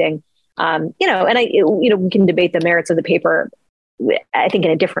shifting. You know, and we can debate the merits of the paper, I think,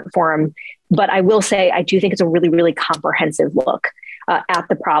 in a different forum. But I will say, I do think it's a really, really comprehensive look at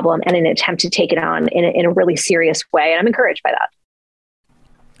the problem and an attempt to take it on in a really serious way. And I'm encouraged by that.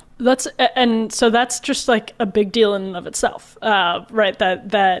 That's just like a big deal in and of itself, right?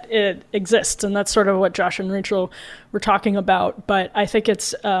 That it exists. And that's sort of what Josh and Rachel were talking about. But I think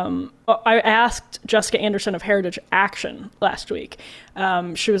it's, I asked Jessica Anderson of Heritage Action last week.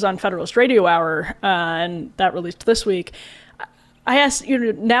 She was on Federalist Radio Hour, and that released this week. I asked, you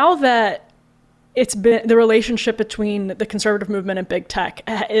know, now that it's been the relationship between the conservative movement and big tech,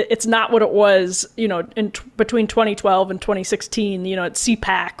 it's not what it was, you know, between 2012 and 2016, you know, at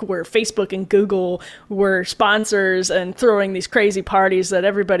CPAC, where Facebook and Google were sponsors and throwing these crazy parties that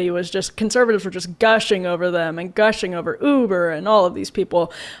everybody was just, conservatives were just gushing over them and gushing over Uber and all of these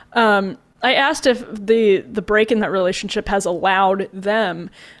people. I asked if the break in that relationship has allowed them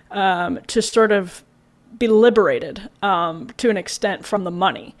to sort of be liberated to an extent from the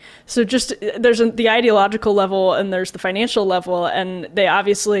money. So just there's the ideological level and there's the financial level, and they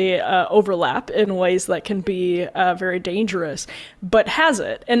obviously overlap in ways that can be very dangerous. But has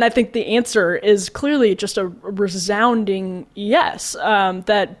it? And I think the answer is clearly just a resounding yes,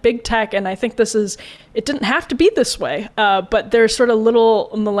 that big tech, and I think it didn't have to be this way, but there's sort of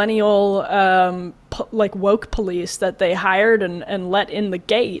little millennial like woke police that they hired and let in the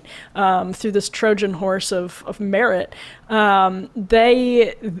gate through this Trojan horse of merit.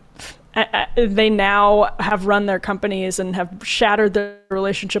 They now have run their companies and have shattered their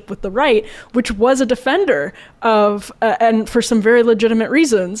relationship with the right, which was a defender of, and for some very legitimate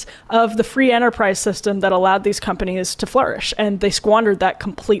reasons, of the free enterprise system that allowed these companies to flourish. And they squandered that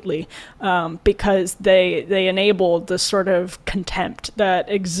completely because they enabled this sort of contempt that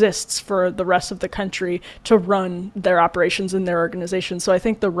exists for the rest of the country to run their operations and their organizations. So I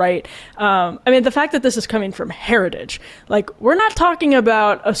think the right, I mean, the fact that this is coming from Heritage, like, we're not talking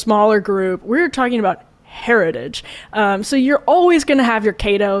about a smaller group, we're talking about Heritage. So you're always going to have your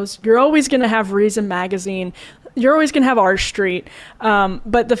Catos, you're always going to have Reason Magazine, you're always going to have R Street.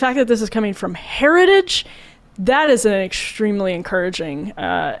 But the fact that this is coming from Heritage, that is an extremely encouraging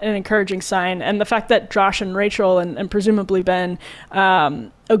sign. And the fact that Josh and Rachel and presumably Ben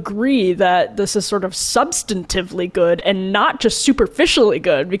agree that this is sort of substantively good and not just superficially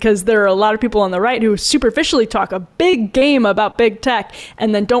good, because there are a lot of people on the right who superficially talk a big game about big tech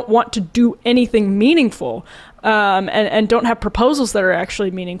and then don't want to do anything meaningful, and don't have proposals that are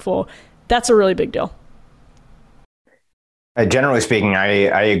actually meaningful. That's a really big deal. Generally speaking,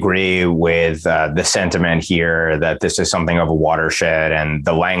 I agree with the sentiment here that this is something of a watershed, and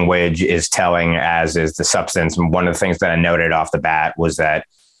the language is telling, as is the substance. And one of the things that I noted off the bat was that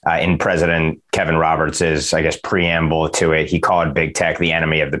in President Kevin Roberts's, I guess, preamble to it, he called big tech the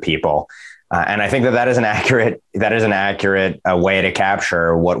enemy of the people. And I think that is an accurate way to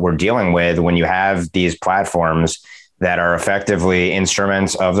capture what we're dealing with when you have these platforms that are effectively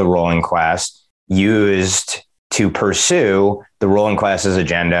instruments of the ruling class used to pursue the ruling class's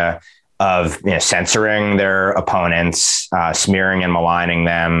agenda of, you know, censoring their opponents, smearing and maligning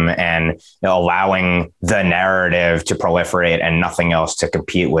them, and, you know, allowing the narrative to proliferate and nothing else to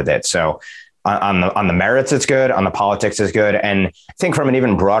compete with it. So on the merits, it's good. On the politics, it's good. And I think from an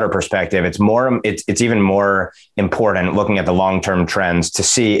even broader perspective, it's even more important looking at the long-term trends to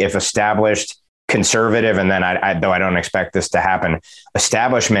see if established conservative, and then though I don't expect this to happen,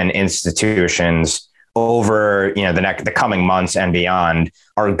 establishment institutions over, the coming months and beyond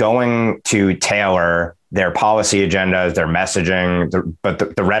are going to tailor their policy agendas, their messaging,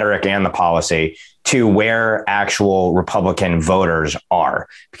 the rhetoric and the policy to where actual Republican voters are.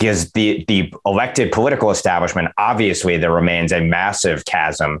 Because the elected political establishment, obviously there remains a massive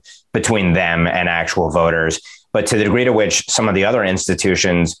chasm between them and actual voters. But to the degree to which some of the other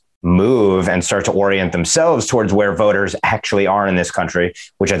institutions move and start to orient themselves towards where voters actually are in this country,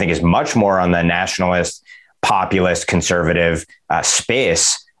 which I think is much more on the nationalist, populist, conservative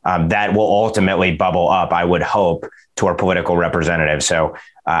space, that will ultimately bubble up, I would hope, to our political representatives. So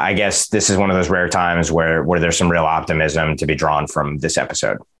I guess this is one of those rare times where there's some real optimism to be drawn from this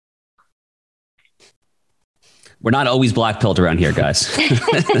episode. We're not always black-pilled around here, guys.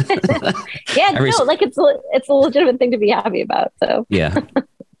 Yeah, it's a legitimate thing to be happy about. So yeah,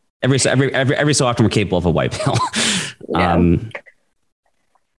 every so often we're capable of a white pill.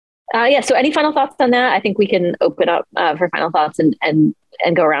 So any final thoughts on that? I think we can open up for final thoughts and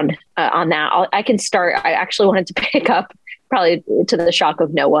go around on that. I can start. I actually wanted to pick up, probably to the shock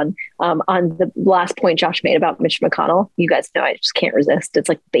of no one, on the last point Josh made about Mitch McConnell. You guys know I just can't resist. It's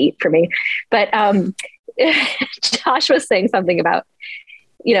like bait for me. But Josh was saying something about,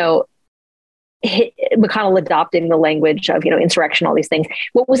 McConnell adopting the language of, insurrection, all these things.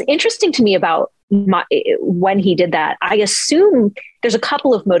 What was interesting to me about when he did that, I assume there's a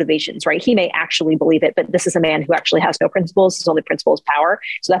couple of motivations, right? He may actually believe it, but this is a man who actually has no principles. His only principle is power.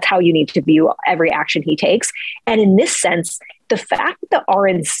 So that's how you need to view every action he takes. And in this sense, the fact that the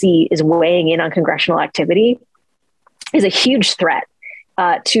RNC is weighing in on congressional activity is a huge threat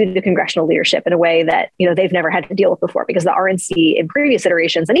to the congressional leadership in a way that, they've never had to deal with before, because the RNC in previous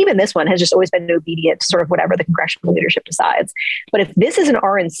iterations, and even this one, has just always been obedient to sort of whatever the congressional leadership decides. But if this is an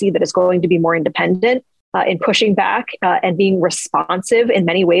RNC that is going to be more independent in pushing back and being responsive in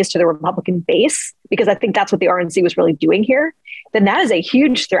many ways to the Republican base, because I think that's what the RNC was really doing here, then that is a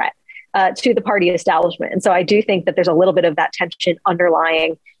huge threat to the party establishment. And so I do think that there's a little bit of that tension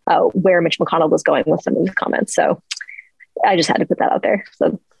underlying where Mitch McConnell was going with some of his comments. So I just had to put that out there.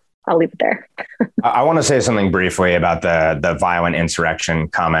 So I'll leave it there. I want to say something briefly about the violent insurrection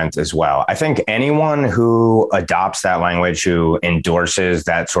comment as well. I think anyone who adopts that language, who endorses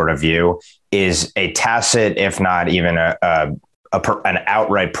that sort of view, is a tacit, if not even an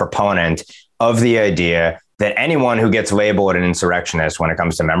outright proponent of the idea that anyone who gets labeled an insurrectionist when it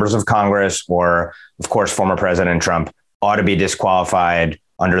comes to members of Congress or, of course, former President Trump ought to be disqualified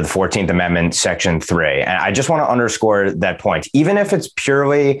under the 14th Amendment, Section 3. And I just want to underscore that point. Even if it's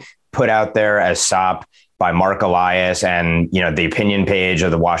purely put out there as sop by Mark Elias and, the opinion page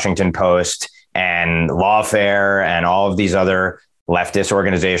of the Washington Post and Lawfare and all of these other leftist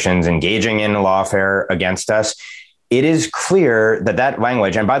organizations engaging in lawfare against us, it is clear that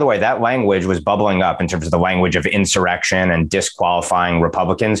language, and by the way, that language was bubbling up in terms of the language of insurrection and disqualifying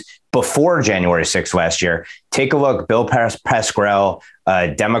Republicans before January 6th last year. Take a look. Bill Pascrell, a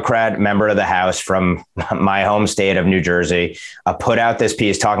Democrat member of the House from my home state of New Jersey, put out this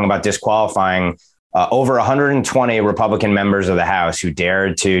piece talking about disqualifying over 120 Republican members of the House who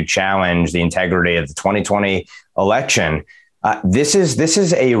dared to challenge the integrity of the 2020 election. This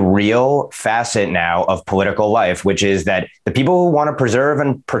is a real facet now of political life, which is that the people who want to preserve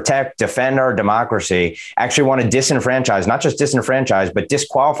and protect, defend our democracy actually want to disenfranchise, not just disenfranchise, but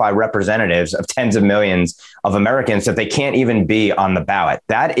disqualify representatives of tens of millions of Americans so that they can't even be on the ballot.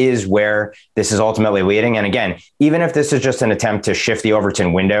 That is where this is ultimately leading. And again, even if this is just an attempt to shift the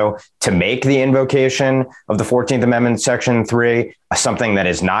Overton window to make the invocation of the 14th Amendment, Section 3, something that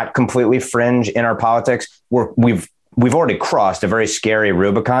is not completely fringe in our politics, we've already crossed a very scary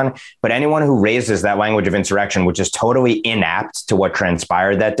Rubicon, but anyone who raises that language of insurrection, which is totally inapt to what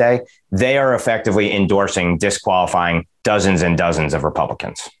transpired that day, they are effectively endorsing, disqualifying dozens and dozens of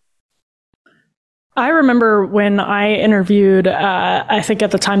Republicans. I remember when I interviewed, I think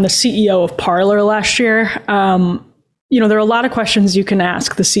at the time, the CEO of Parler last year. There are a lot of questions you can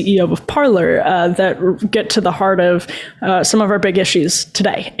ask the CEO of Parler that get to the heart of some of our big issues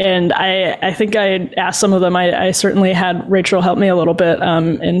today. And I think I asked some of them. I certainly had Rachel help me a little bit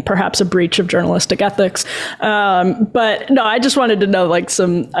in perhaps a breach of journalistic ethics. But no, I just wanted to know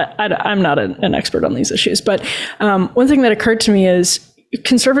I'm not an expert on these issues. But one thing that occurred to me is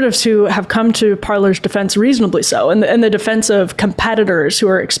conservatives who have come to Parler's defense, reasonably so, and the defense of competitors who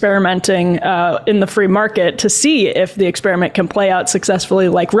are experimenting in the free market to see if the experiment can play out successfully,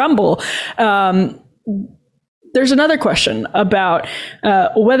 like Rumble, there's another question about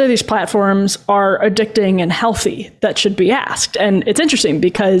whether these platforms are addicting and healthy that should be asked. And it's interesting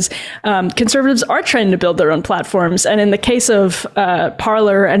because conservatives are trying to build their own platforms. And in the case of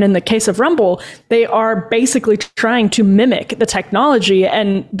Parler and in the case of Rumble, they are basically trying to mimic the technology.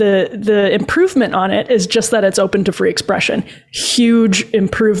 And the improvement on it is just that it's open to free expression. Huge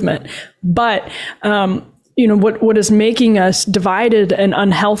improvement. But what is making us divided and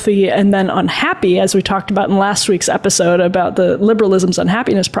unhealthy and then unhappy, as we talked about in last week's episode about the liberalism's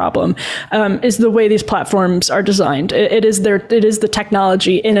unhappiness problem, is the way these platforms are designed. It is the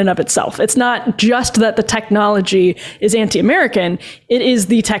technology in and of itself. It's not just that the technology is anti-American. It is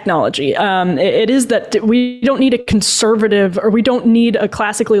the technology. It is that we don't need a conservative, or we don't need a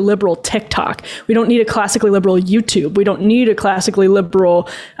classically liberal TikTok. We don't need a classically liberal YouTube. We don't need a classically liberal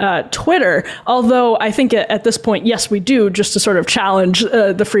Twitter. Although I think at this point, yes, we do, just to sort of challenge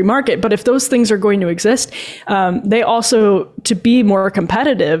the free market. But if those things are going to exist, they also, to be more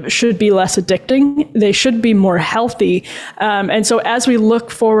competitive, should be less addicting. They should be more healthy. And so as we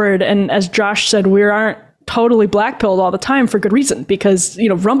look forward, and as Josh said, we aren't totally blackpilled all the time for good reason, because,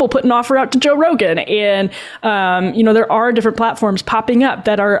 Rumble put an offer out to Joe Rogan, and, there are different platforms popping up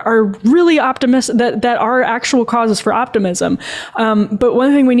that are really optimistic, that are actual causes for optimism. But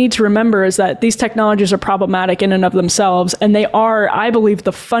one thing we need to remember is that these technologies are problematic in and of themselves, and they are, I believe,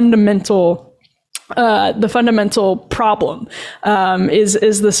 the fundamental problem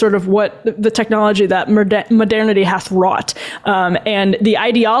is the sort of what the technology that modernity hath wrought. And the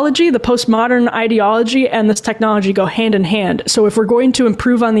ideology, the postmodern ideology, and this technology go hand in hand. So if we're going to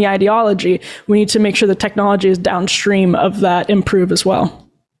improve on the ideology, we need to make sure the technology is downstream of that improve as well.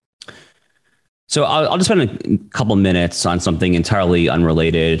 So I'll just spend a couple minutes on something entirely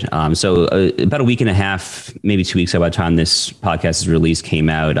unrelated. So about a week and a half, maybe 2 weeks ago, by the time this podcast is released, came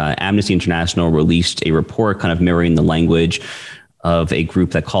out, Amnesty International released a report kind of mirroring the language of a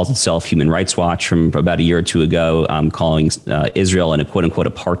group that calls itself Human Rights Watch from about a year or two ago, calling Israel a quote unquote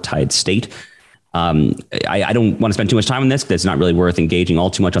apartheid state. I don't want to spend too much time on this because it's not really worth engaging all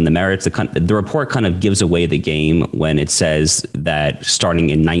too much on the merits. The report kind of gives away the game when it says that starting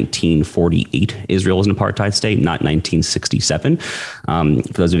in 1948, Israel was an apartheid state, not 1967. For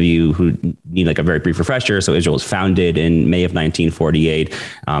those of you who need like a very brief refresher, so Israel was founded in May of 1948.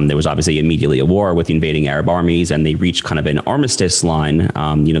 There was obviously immediately a war with the invading Arab armies, and they reached kind of an armistice line,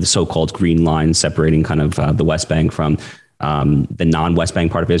 the so-called Green Line separating kind of the West Bank from the non-West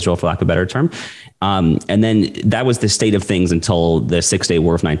Bank part of Israel, for lack of a better term. And then that was the state of things until the Six-Day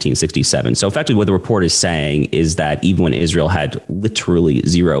War of 1967. So effectively what the report is saying is that even when Israel had literally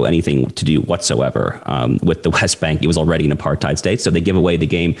zero anything to do whatsoever with the West Bank, it was already an apartheid state. So they give away the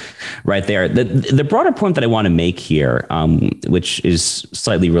game right there. The broader point that I want to make here, which is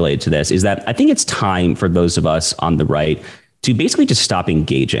slightly related to this, is that I think it's time for those of us on the right to basically just stop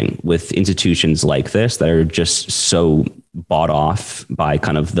engaging with institutions like this that are just so bought off by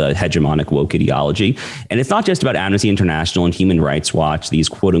kind of the hegemonic woke ideology. And it's not just about Amnesty International and Human Rights Watch, these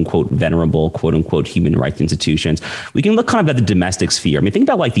quote unquote venerable, quote unquote human rights institutions. We can look kind of at the domestic sphere. I mean, think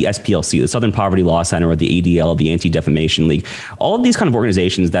about like the SPLC, the Southern Poverty Law Center, or the ADL, the Anti-Defamation League, all of these kind of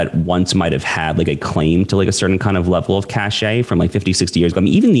organizations that once might have had like a claim to like a certain kind of level of cachet from like 50, 60 years ago. I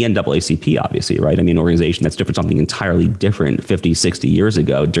mean, even the NAACP, obviously, right? I mean, an organization that's different, something entirely different 50, 60 years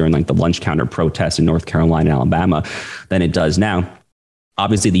ago during like the lunch counter protests in North Carolina and Alabama than it does now.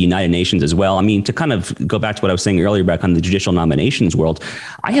 Obviously, the United Nations as well. I mean, to kind of go back to what I was saying earlier about kind of the judicial nominations world,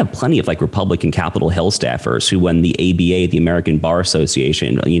 I have plenty of like Republican Capitol Hill staffers who, when the ABA, the American Bar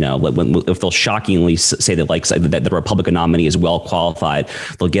Association, if they'll shockingly say that like that the Republican nominee is well qualified,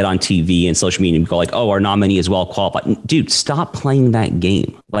 they'll get on TV and social media and go like, "Oh, our nominee is well qualified." Dude, stop playing that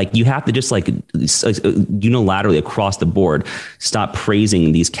game. Like, you have to just like unilaterally across the board stop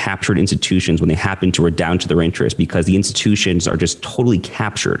praising these captured institutions when they happen to redound to their interests, because the institutions are just totally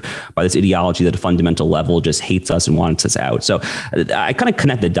captured by this ideology that at a fundamental level just hates us and wants us out. So I kind of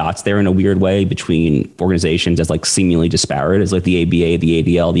connect the dots there in a weird way between organizations as like seemingly disparate as like the ABA, the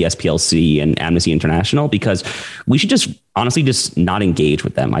ADL, the SPLC, and Amnesty International, because we should just honestly just not engage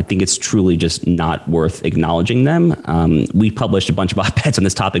with them. I think it's truly just not worth acknowledging them. We published a bunch of op-eds on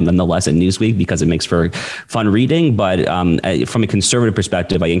this topic nonetheless in Newsweek because it makes for fun reading. But from a conservative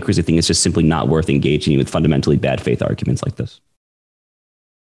perspective, I increasingly think it's just simply not worth engaging with fundamentally bad faith arguments like this.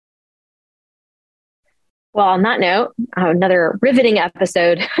 Well, on that note, another riveting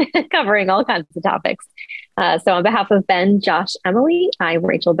episode covering all kinds of topics. So on behalf of Ben, Josh, Emily, I'm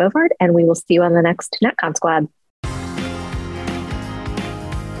Rachel Bovard, and we will see you on the next NatCon Squad.